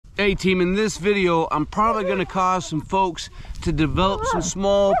Hey team, in this video, I'm probably gonna cause some folks to develop some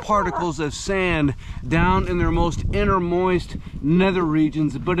small particles of sand down in their most innermost nether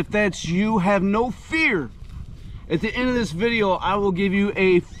regions. But if that's you, have no fear. At the end of this video, I will give you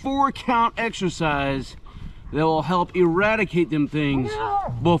a 4-count exercise that will help eradicate them things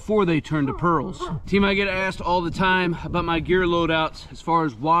before they turn to pearls. Team, I get asked all the time about my gear loadouts as far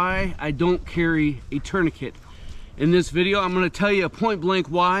as why I don't carry a tourniquet. In this video, I'm going to tell you a point blank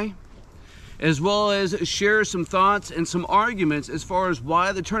why, as well as share some thoughts and some arguments as far as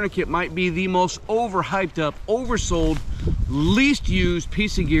why the tourniquet might be the most overhyped up, oversold, least used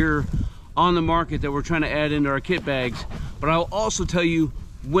piece of gear on the market that we're trying to add into our kit bags. But I'll also tell you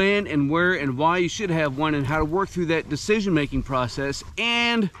when and where and why you should have one and how to work through that decision-making process,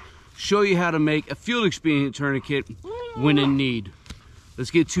 and show you how to make a field expedient tourniquet when in need. Let's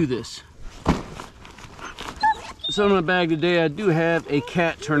get to this. So in my bag today, I do have a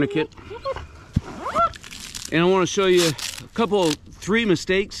cat tourniquet, and I want to show you a couple, 3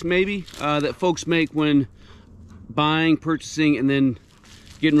 mistakes maybe that folks make when buying, purchasing, and then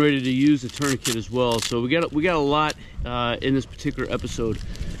getting ready to use the tourniquet as well. So we got a lot in this particular episode.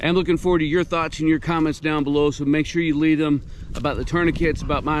 I'm looking forward to your thoughts and your comments down below, so make sure you leave them about the tourniquets,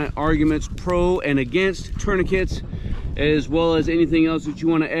 about my arguments pro and against tourniquets, as well as anything else that you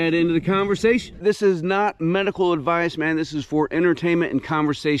want to add into the conversation. This is not medical advice, man. This is for entertainment and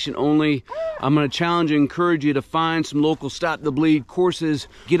conversation only. I'm going to challenge and encourage you to find some local Stop the Bleed courses,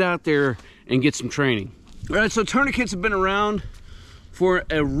 get out there and get some training. All right, so tourniquets have been around for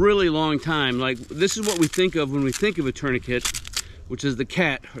a really long time. Like, this is what we think of when we think of a tourniquet, which is the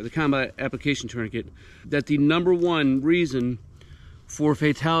CAT, or the Combat Application Tourniquet, that the #1 reason for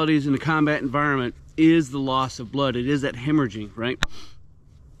fatalities in the combat environment is the loss of blood. It is that hemorrhaging, right?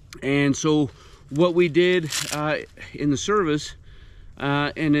 And so what we did in the service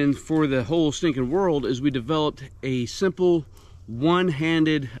and then for the whole stinking world is we developed a simple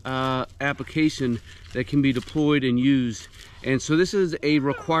one-handed application that can be deployed and used. And so this is a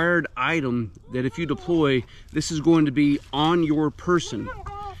required item that if you deploy, this is going to be on your person.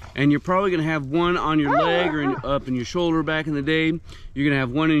 And you're probably going to have one on your leg or up in your shoulder back in the day. You're going to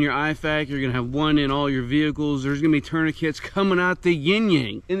have one in your IFAC. You're going to have one in all your vehicles. There's going to be tourniquets coming out the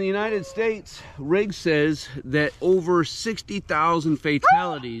yin-yang. In the United States, RIG says that over 60,000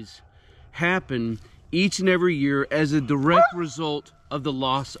 fatalities happen each and every year as a direct result of the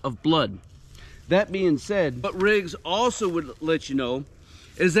loss of blood. That being said, what RIGS also would let you know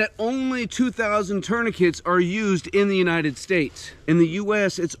is that only 2,000 tourniquets are used in the United States. In the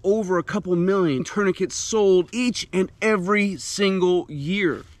US, it's over a couple million tourniquets sold each and every single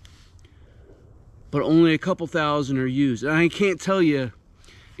year. But only a couple thousand are used. And I can't tell you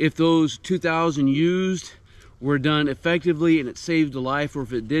if those 2,000 used were done effectively and it saved a life, or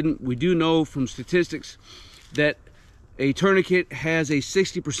if it didn't. We do know from statistics that a tourniquet has a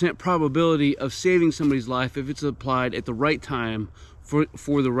 60% probability of saving somebody's life if it's applied at the right time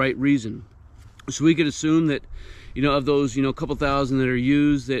for the right reason. So we could assume that, you know, of those, you know, couple thousand that are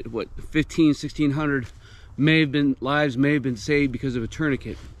used, that what, 1,600 lives may have been saved because of a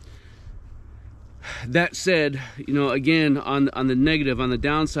tourniquet. That said, you know, again, on the negative, on the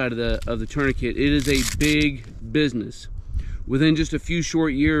downside of the tourniquet, it is a big business. Within just a few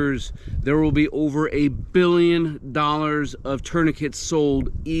short years, there will be over $1 billion of tourniquets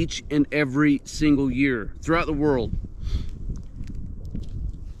sold each and every single year throughout the world.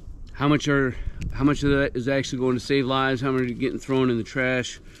 How much of that is actually going to save lives? How many are getting thrown in the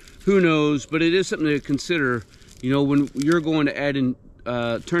trash? Who knows? But it is something to consider. You know, when you're going to add in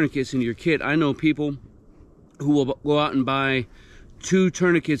tourniquets into your kit, I know people who will go out and buy 2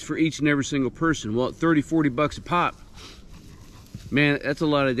 tourniquets for each and every single person. Well, at 30, 40 bucks a pop. Man, that's a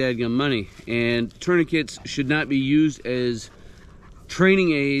lot of dadgum money. And tourniquets should not be used as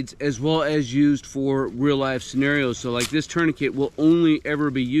training aids as well as used for real life scenarios. So like this tourniquet will only ever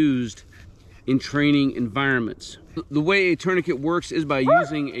be used in training environments. The way a tourniquet works is by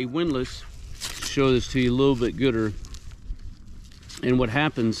using a windlass. Show this to you a little bit gooder. And what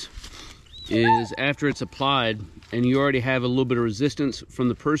happens is after it's applied and you already have a little bit of resistance from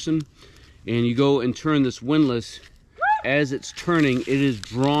the person, and you go and turn this windlass, as it's turning, it is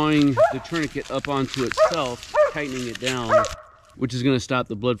drawing the tourniquet up onto itself, tightening it down, which is going to stop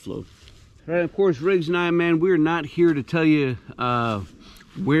the blood flow. All right, of course, Riggs and I, man, we're not here to tell you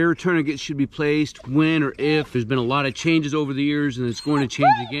where tourniquets should be placed, when or if. There's been a lot of changes over the years, and it's going to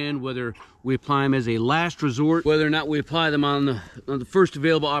change again, whether we apply them as a last resort, whether or not we apply them on the first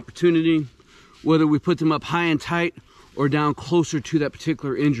available opportunity, whether we put them up high and tight or down closer to that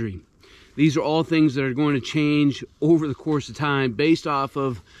particular injury. These are all things that are going to change over the course of time based off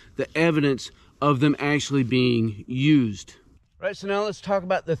of the evidence of them actually being used. Right, so now let's talk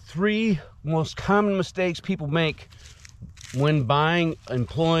about the 3 most common mistakes people make when buying,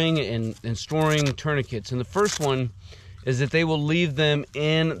 employing, and storing tourniquets. And the first one is that they will leave them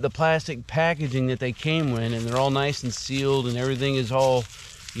in the plastic packaging that they came in, and they're all nice and sealed and everything is all,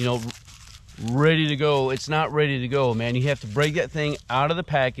 you know, ready to go. It's not ready to go, man. You have to break that thing out of the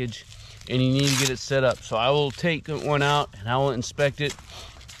package and you need to get it set up. So I will take one out and I will inspect it,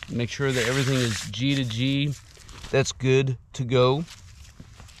 make sure that everything is G to G. That's good to go,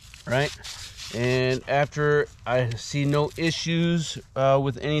 right? And after I see no issues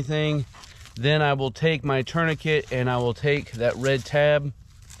with anything, then I will take my tourniquet and I will take that red tab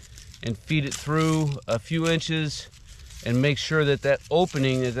and feed it through a few inches and make sure that that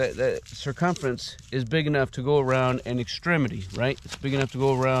opening, that circumference is big enough to go around an extremity, right? It's big enough to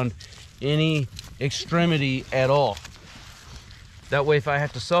go around any extremity at all. That way, if I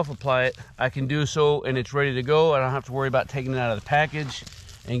have to self-apply it, I can do so and it's ready to go. I don't have to worry about taking it out of the package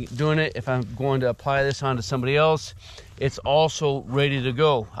and doing it. If I'm going to apply this onto somebody else, it's also ready to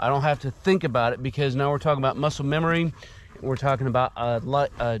go. I don't have to think about it, because now we're talking about muscle memory. We're talking about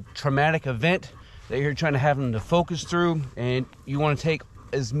a traumatic event that you're trying to have them to focus through, and you want to take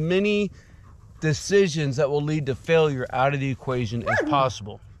as many decisions that will lead to failure out of the equation as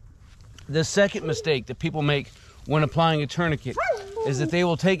possible. The second mistake that people make when applying a tourniquet is that they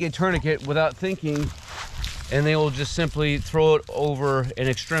will take a tourniquet without thinking and they will just simply throw it over an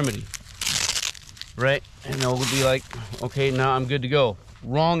extremity, right? And they'll be like, okay, now I'm good to go.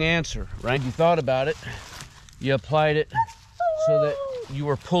 Wrong answer, right? You thought about it, you applied it so that you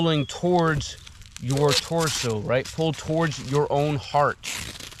were pulling towards your torso, right? Pull towards your own heart.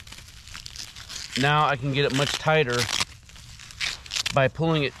 Now I can get it much tighter by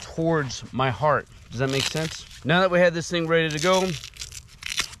pulling it towards my heart. Does that make sense? Now that we have this thing ready to go,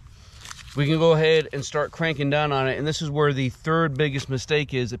 we can go ahead and start cranking down on it. And this is where the third biggest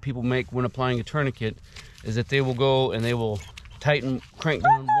mistake is that people make when applying a tourniquet, is that they will go and they will crank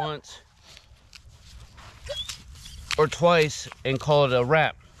down once or twice and call it a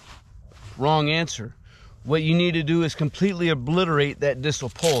wrap. Wrong answer. What you need to do is completely obliterate that distal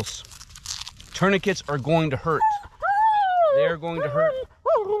pulse. Tourniquets are going to hurt. They are going to hurt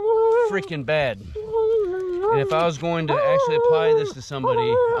freaking bad. And if I was going to actually apply this to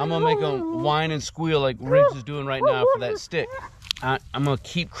somebody, I'm gonna make them whine and squeal like Riggs is doing right now for that stick. I'm gonna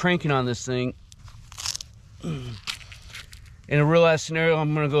keep cranking on this thing. In a real life scenario,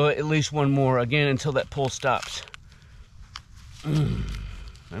 I'm gonna go at least one more again until that pull stops.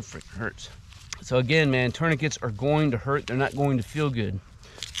 That freaking hurts. So again, man, tourniquets are going to hurt. They're not going to feel good.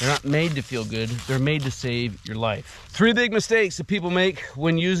 They're not made to feel good. They're made to save your life. 3 big mistakes that people make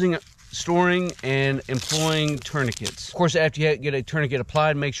when using, storing, and employing tourniquets. Of course, after you get a tourniquet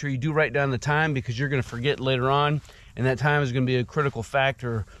applied, make sure you do write down the time, because you're going to forget later on, and that time is going to be a critical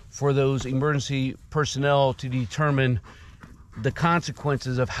factor for those emergency personnel to determine the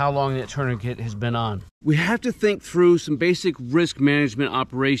consequences of how long that tourniquet has been on. We have to think through some basic risk management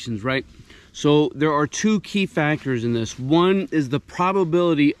operations, right? So there are 2 key factors in this. One is the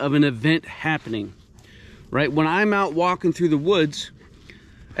probability of an event happening, right? When I'm out walking through the woods,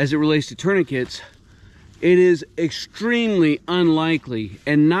 as it relates to tourniquets, it is extremely unlikely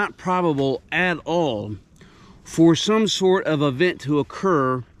and not probable at all for some sort of event to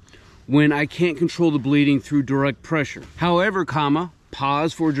occur when I can't control the bleeding through direct pressure. However,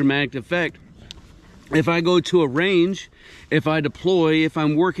 pause for dramatic effect. If I go to a range, if I deploy, if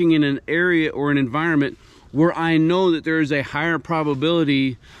I'm working in an area or an environment where I know that there is a higher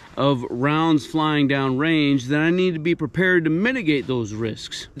probability of rounds flying down range, then I need to be prepared to mitigate those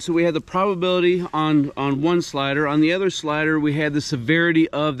risks. So we have the probability on one slider. On the other slider, we have the severity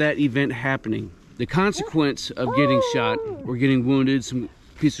of that event happening. The consequence of getting shot or getting wounded, some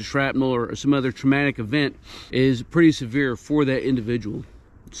piece of shrapnel or some other traumatic event, is pretty severe for that individual.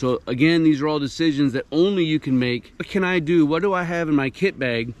 So again, these are all decisions that only you can make. What can I do? What do I have in my kit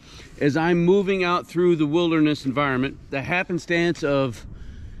bag as I'm moving out through the wilderness environment? The happenstance of,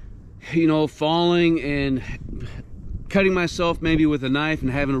 you know, falling and cutting myself maybe with a knife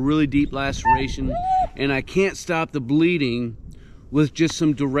and having a really deep laceration, and I can't stop the bleeding with just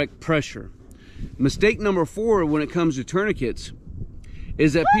some direct pressure. Mistake number 4 when it comes to tourniquets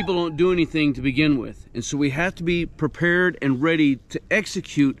is that people don't do anything to begin with. And so we have to be prepared and ready to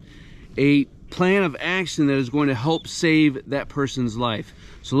execute a plan of action that is going to help save that person's life.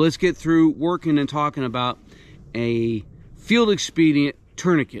 So let's get through working and talking about a field expedient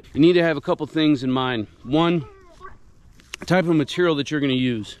tourniquet. You need to have a couple things in mind. One, type of material that you're going to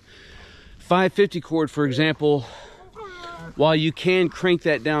use. 550 cord, for example, while you can crank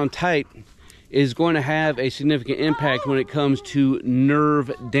that down tight, is going to have a significant impact when it comes to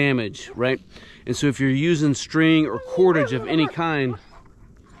nerve damage, right? And so if you're using string or cordage of any kind,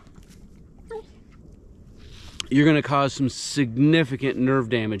 you're going to cause some significant nerve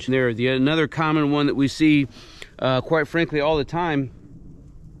damage. Another common one that we see, quite frankly, all the time,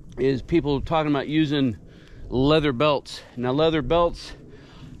 is people talking about using leather belts. Now, leather belts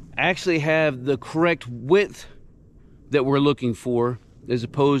actually have the correct width that we're looking for, as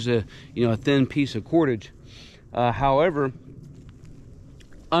opposed to, you know, a thin piece of cordage. However,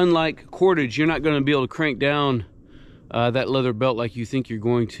 unlike cordage, you're not going to be able to crank down that leather belt like you think you're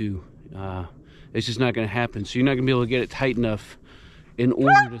going to. It's just not going to happen. So you're not going to be able to get it tight enough in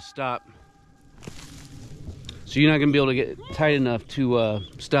order to stop. So you're not going to be able to get it tight enough to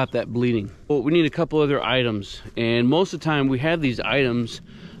stop that bleeding. Well, we need a couple other items, and most of the time we have these items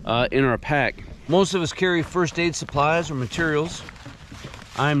in our pack. Most of us carry first aid supplies or materials.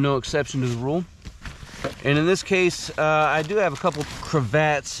 I'm no exception to the rule. And in this case, I do have a couple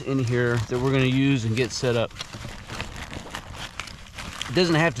cravats in here that we're going to use and get set up. It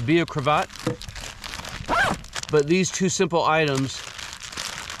doesn't have to be a cravat, but these two simple items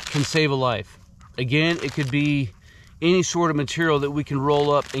can save a life. Again, it could be any sort of material that we can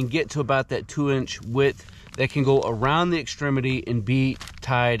roll up and get to about that 2-inch width that can go around the extremity and be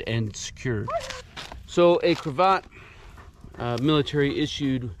tied and secured. So a cravat, military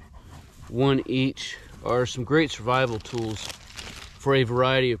issued, one each, are some great survival tools for a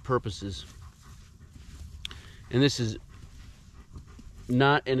variety of purposes. And this is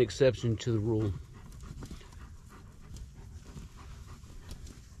not an exception to the rule.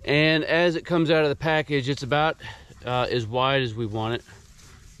 And as it comes out of the package, it's about as wide as we want it.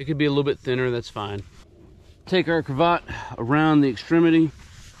 It could be a little bit thinner, that's fine. Take our cravat around the extremity,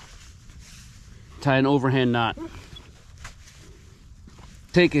 tie an overhand knot.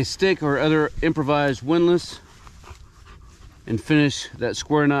 Take a stick or other improvised windlass and finish that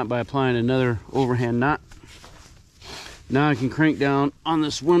square knot by applying another overhand knot. Now I can crank down on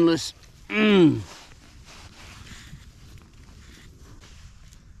this windlass.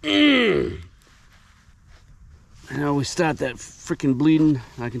 Now we stop that freaking bleeding.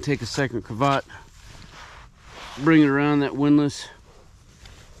 I can take a second cravat, bring it around that windlass.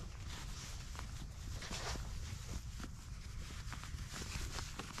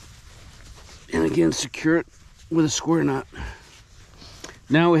 And again, secure it with a square knot.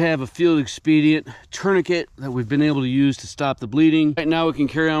 Now we have a field expedient tourniquet that we've been able to use to stop the bleeding. Right now we can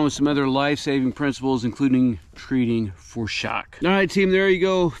carry on with some other life-saving principles, including treating for shock. All right, team, there you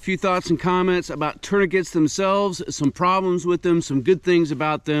go. A few thoughts and comments about tourniquets themselves, some problems with them, some good things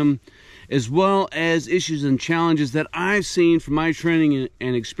about them, as well as issues and challenges that I've seen from my training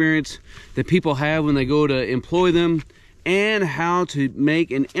and experience that people have when they go to employ them, and how to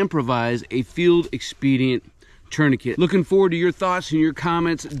make and improvise a field expedient tourniquet. Looking forward to your thoughts and your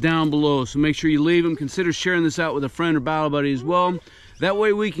comments down below, so make sure you leave them. Consider sharing this out with a friend or battle buddy as well. That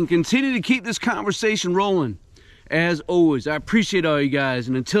way we can continue to keep this conversation rolling. As always, I appreciate all you guys,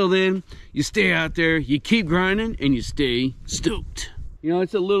 and until then, you stay out there, you keep grinding, and you stay stoked. You know,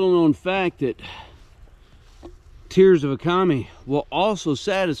 it's a little known fact that Tears of a Kami will also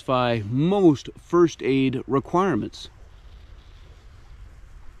satisfy most first aid requirements.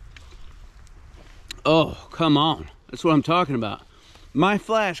 Oh, come on. That's what I'm talking about. My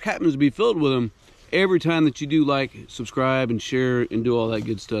flash happens to be filled with them every time that you do like, subscribe, and share, and do all that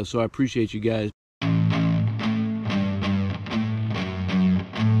good stuff. So I appreciate you guys.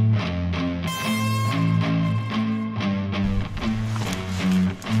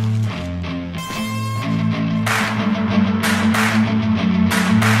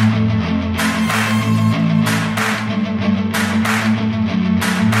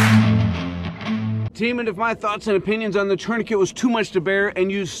 Team, and if my thoughts and opinions on the tourniquet was too much to bear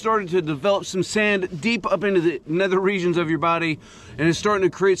and you started to develop some sand deep up into the nether regions of your body and it's starting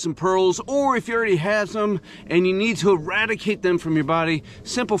to create some pearls, or if you already have some and you need to eradicate them from your body,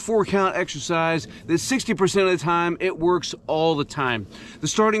 simple 4-count exercise that 60% of the time it works all the time. The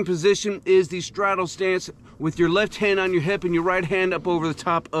starting position is the straddle stance with your left hand on your hip and your right hand up over the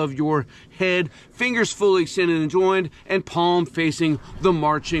top of your head, fingers fully extended and joined, and palm facing the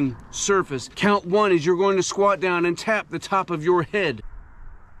marching surface. Count 1 is you're going to squat down and tap the top of your head.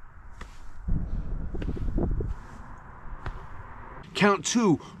 Count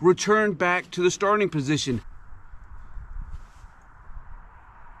 2, return back to the starting position.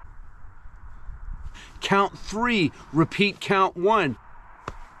 Count 3, repeat count 1.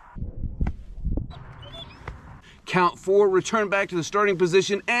 Count 4, return back to the starting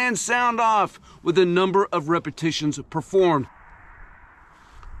position, and sound off with the number of repetitions performed.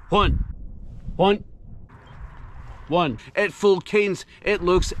 1, 1, 1. At full cadence, it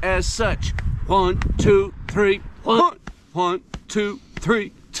looks as such. 1, 2, 3, 1, 1, 2,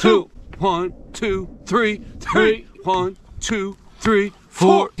 3, 2, 1, 2, 3, 3, 1, 2, 3,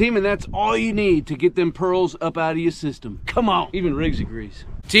 4. Team, and that's all you need to get them pearls up out of your system. Come on. Even Riggs agrees.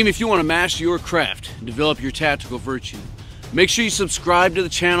 Team, if you want to master your craft and develop your tactical virtue, make sure you subscribe to the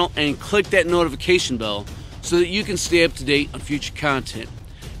channel and click that notification bell so that you can stay up to date on future content.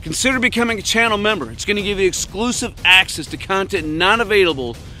 Consider becoming a channel member. It's going to give you exclusive access to content not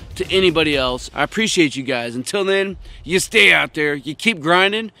available to anybody else. I appreciate you guys. Until then, you stay out there, you keep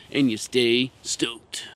grinding, and you stay stoked.